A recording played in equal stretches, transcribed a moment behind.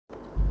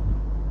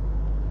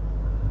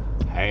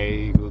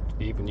Hey, good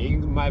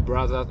evening, my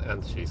brothers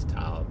and sisters.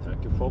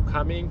 Thank you for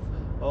coming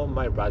on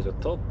my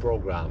Radiotalk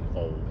program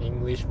on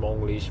English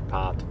Monglish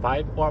Part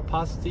 5 or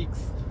Part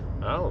 6.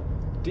 Oh,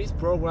 this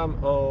program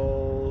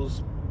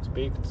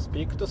speak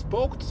to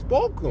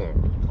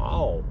spoken.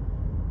 Oh,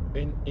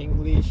 in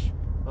English.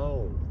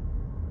 Oh,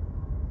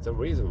 the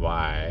reason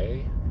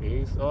why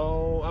is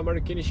あま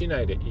り気にし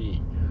ないでい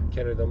い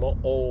けれども、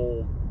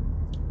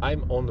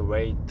I'm on the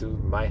way to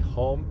my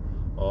home.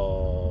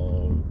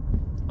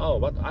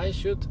 But I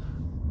should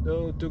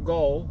to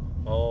go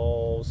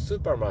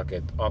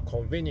supermarket or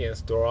convenience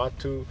store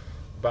to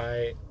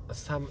buy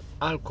some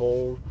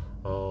alcohol,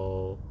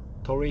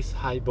 tourist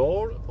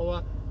highball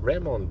or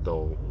lemon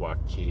or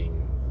killing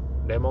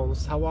lemon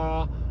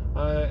sour,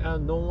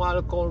 and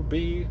non-alcohol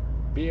beer.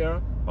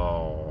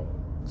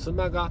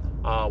 妻が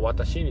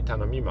私に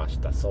頼みまし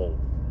た。そう。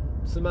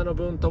妻の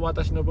分と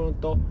私の分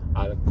と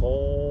アル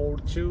コー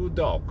ル中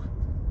毒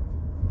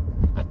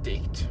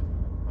addict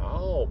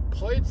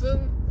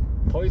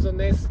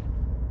poisonous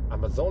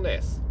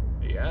Amazones.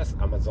 Yes,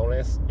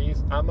 Amazones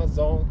is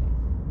Amazon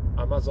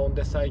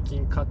で最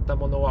近買った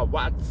ものは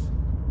What?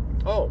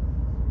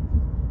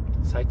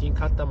 最近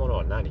買ったもの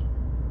は何？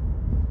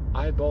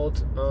 I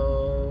bought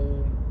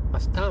a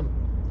stamp,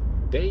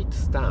 date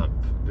stamp.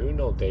 Do you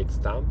know date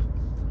stamp?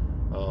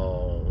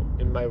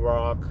 In my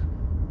work,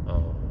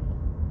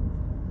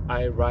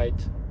 I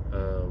write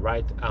and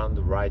write.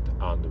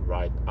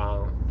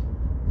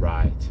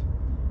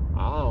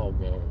 Oh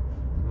man,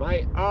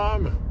 my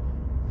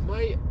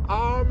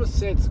arm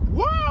says,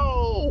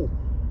 "Wow!"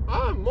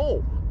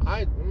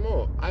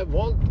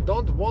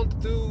 don't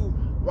want to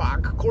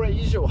work. これ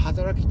以上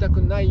働きた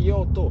くない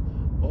よと。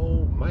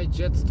My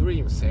jet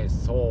stream says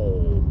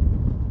so.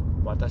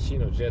 私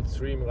のジェットス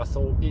トリームが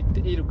そう言って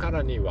いるか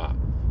らには、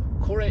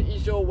これ以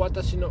上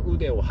私の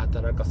腕を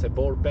働かせ、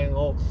ボールペン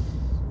を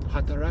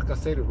働か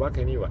せるわ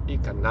けにはい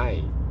かな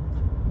い。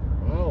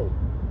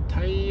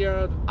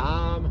Tired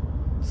arm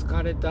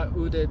疲れた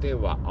腕で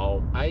は、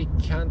I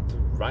can't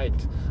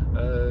write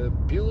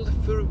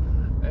beautiful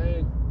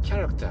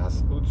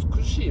characters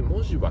美しい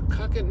文字は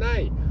書けな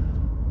い。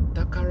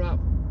だから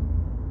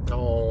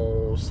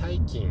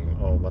最近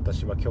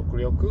私は極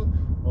力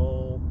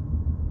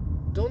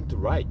don't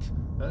write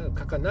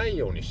書かない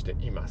ようにして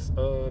います。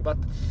But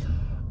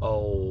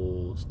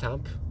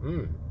stamp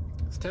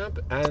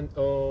and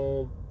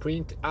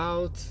print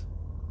out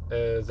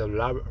the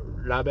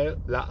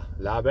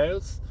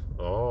labels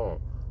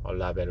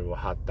ラベルを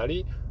貼った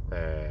り、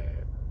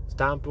ス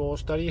タンプを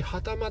したり、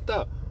はたま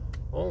た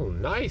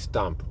ナイスス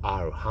タンプ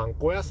あるハン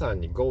コ屋さ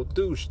んに go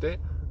to して、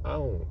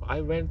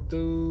I went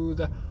to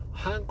the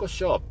ハンコ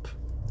shop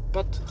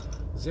but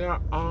there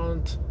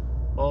aren't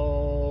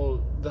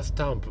the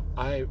stamp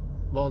I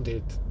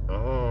wanted.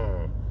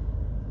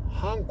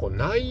 ハンコ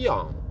ないや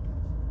ん。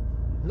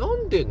な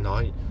んで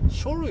ない？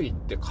書類っ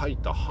て書い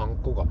たハン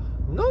コが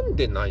なん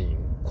でないん？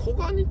小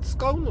画に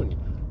使うのに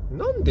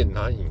なんで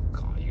ないん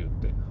か言う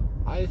て。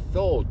I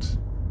thought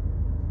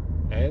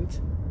and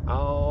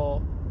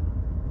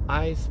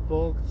I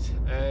spoke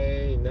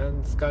な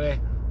んですかね。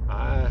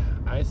I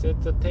said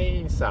to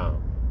店員さん。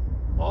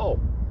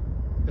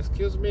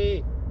Excuse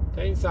me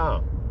店員さ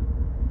ん。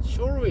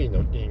書類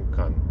の印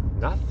鑑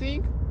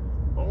Nothing?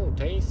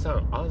 店員さ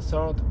ん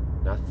answered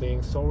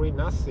Nothing, sorry,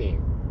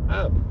 nothing.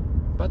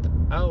 But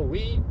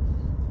we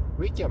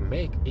can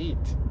make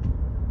it.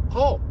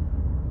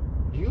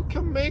 You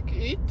can make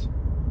it?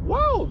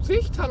 Wow, ぜ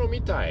ひ頼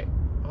みたい。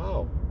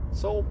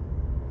So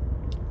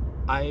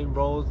I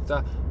wrote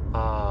the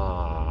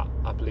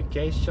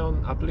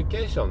application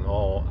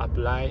or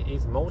apply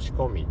is 申し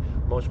込み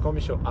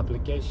書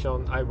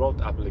application. I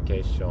wrote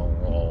application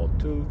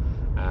to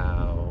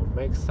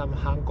make some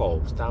ハン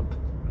コ stamp.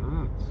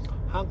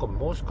 ハンコ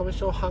申し込み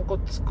書ハンコ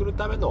作る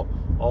ための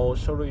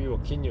書類を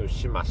記入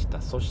しまし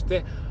た。そし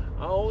て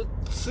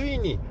つい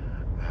に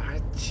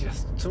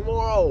just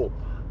tomorrow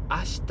明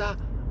日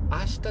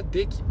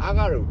出来上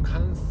がる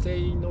完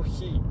成の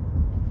日。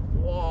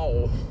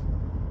Wow,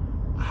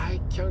 I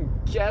can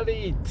get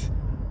it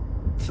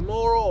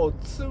tomorrow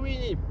つい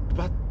に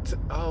but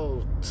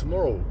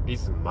tomorrow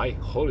is my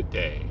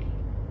holiday.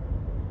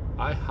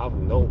 I have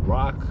no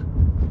work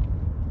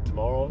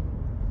tomorrow.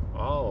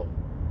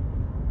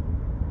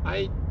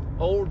 I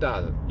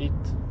ordered it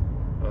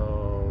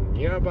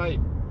nearby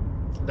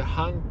the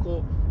ハン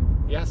コ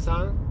屋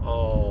さん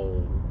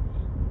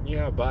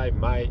nearby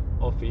my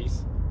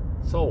office.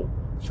 そう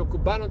職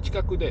場の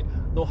近くで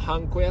のハ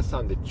ンコ屋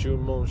さんで注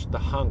文した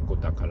ハンコ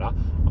だから、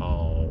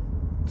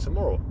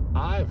tomorrow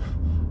I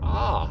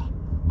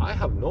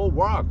have no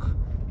work.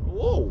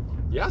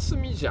 休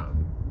みじゃ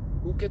ん。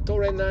受け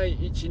取れない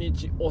一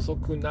日遅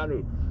くな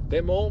る。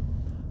でも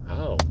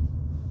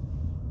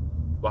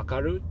わか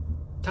る？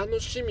楽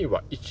しみ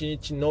は一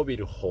日伸び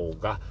る方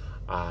が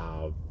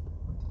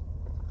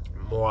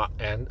more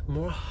and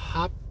more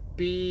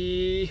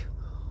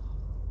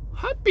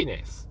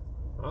happiness.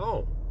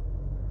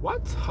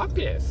 What's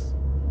happiness?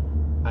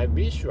 I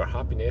wish you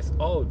happiness.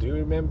 Do you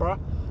remember?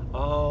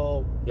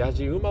 ヤ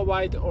ジ馬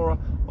ワイド or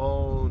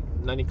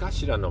何か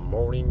しらの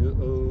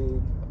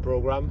morning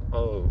program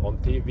on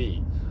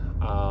TV.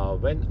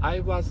 When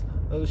I was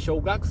小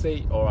学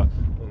生 or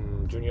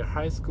junior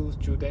high school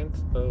student,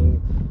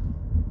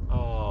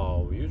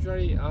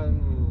 usually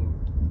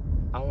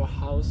our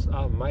house,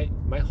 my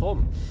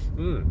home,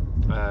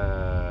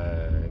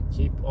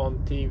 keep on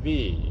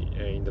TV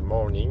in the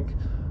morning,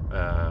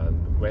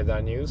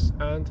 weather news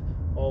and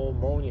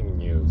morning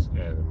news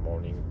and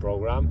morning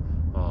program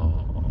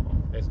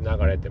流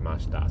れてま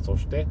した。そ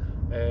して、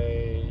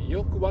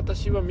よく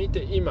私は見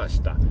ていま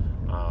した。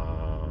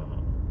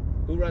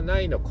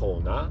占いのコ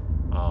ーナ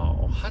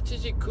ー、8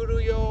時来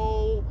る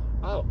よ。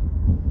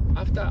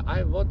After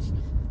I watch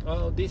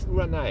this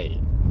占い、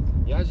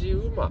ヤジ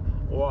馬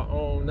は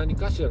何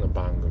かしらの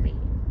番組、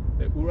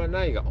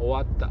占いが終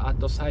わった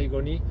後最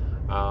後に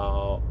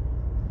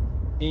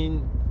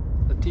in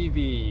the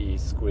TV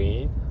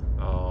screen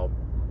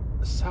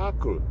サー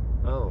クル、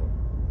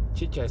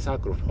ちっちゃいサー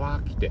クルファ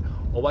ー来て、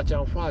おばちゃ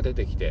んファー出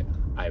てきて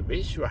I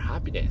wish you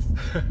happiness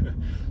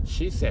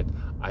She said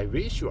I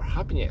wish you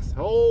happiness.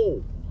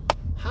 Oh,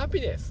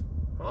 happiness.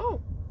 Oh,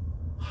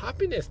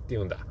 happiness って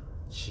言うんだ。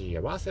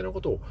幸せの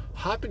ことを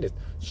happiness。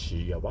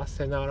 幸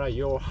せなら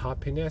your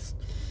happiness。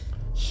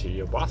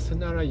 幸せ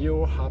なら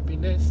your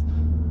happiness。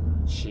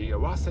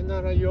 幸せ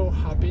なら your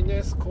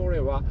happiness。 これ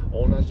は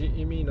同じ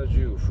意味の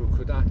重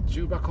複だ。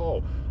重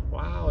箱。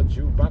わお、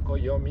重箱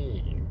読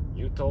み、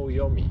ゆと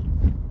読み。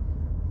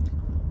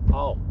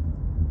Oh,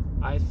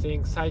 I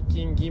think 最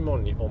近疑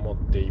問に思っ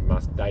てい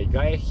ます。代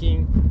替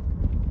品。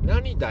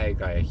何代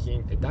替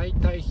品って代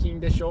替品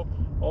でしょ。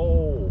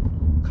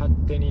勝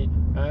手に、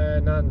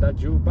なんだ、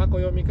重箱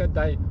読みか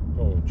重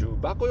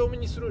箱読み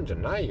にするんじゃ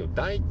ないよ。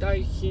代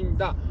替品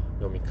だ。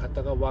読み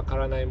方がわか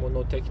らないもの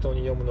を適当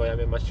に読むのや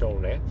めましょ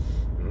うね。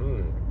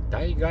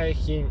代替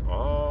品。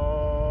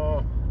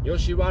よ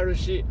し悪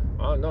し。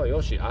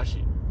よし悪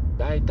し。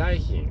代替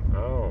品。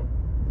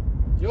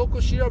よ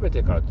く調べ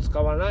てから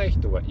使わない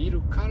人がい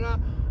るから、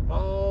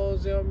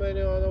there are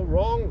many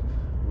wrong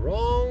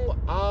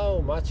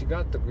間違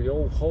った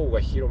用法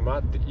が広ま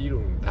っている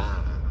んだ。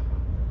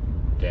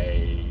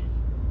Day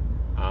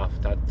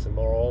after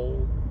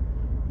tomorrow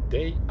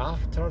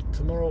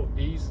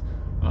is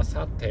あ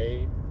さっ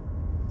て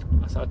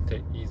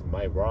is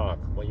my work。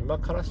 もう今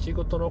から仕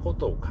事のこ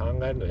とを考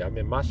えるのや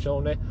めましょ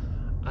うね。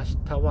明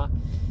日は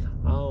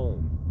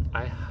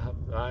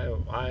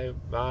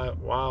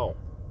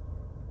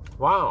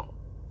Wow.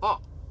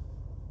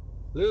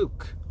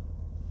 Look.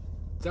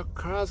 The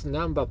car's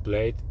number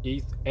plate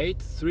is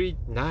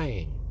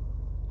 839.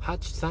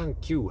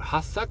 839.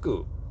 八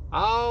作。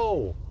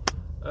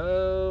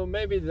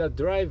Maybe the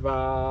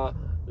driver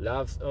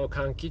loves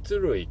柑橘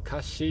類、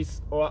カシ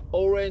ス or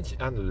orange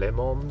and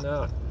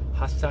lemon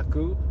八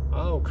作。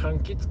柑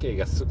橘系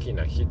が好き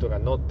な人が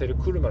乗ってる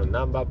車の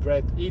ナンバープレ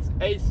ート is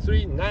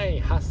 839。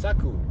八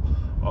作。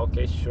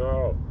Okay,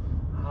 sure.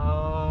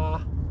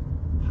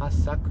 八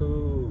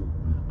作。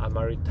あ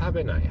まり食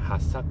べない八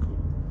作。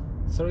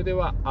それで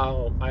は、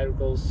I'll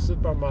go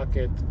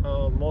supermarket、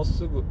もう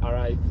すぐ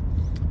arrive、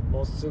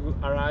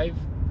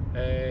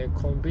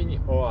コンビニ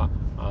or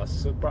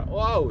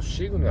wow,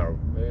 signal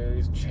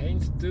is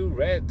changed to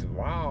red.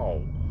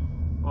 Wow.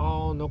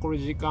 残り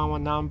時間は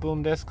何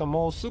分ですか。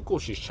もう少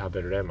し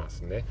喋れま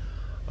すね。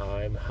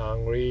I'm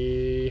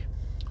hungry.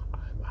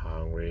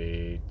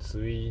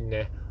 つい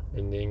ね。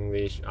In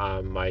English,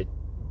 my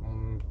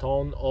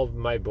tone of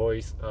my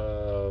voice,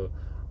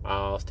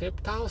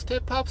 step down,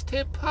 step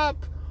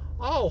up.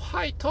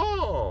 High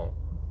tone.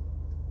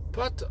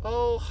 But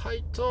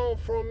high tone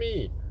for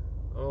me.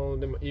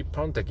 でも一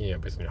般的には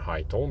別にハ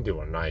イトーンで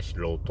はないし、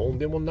ロートーン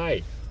でもな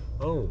い。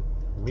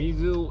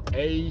Middle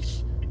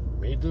age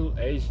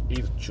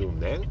is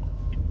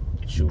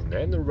中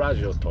年のラ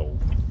ジオトー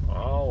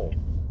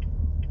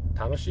ク。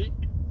楽しい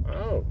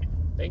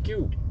？Thank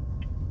you.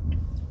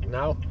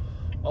 Now,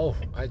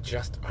 I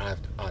just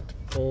arrived at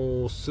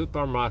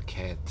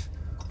supermarket.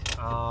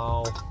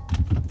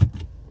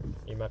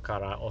 今か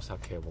らお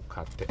酒を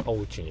買って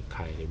お家に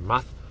帰り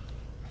ます。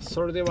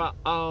それでは、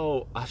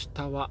明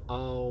日は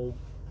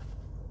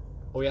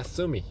お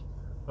休み。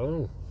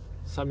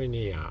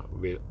Saminia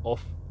will off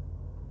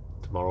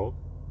tomorrow.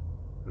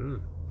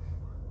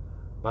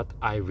 But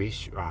I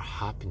wish you a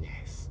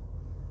happiness.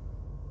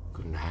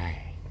 Good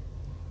night.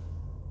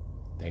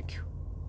 Thank you.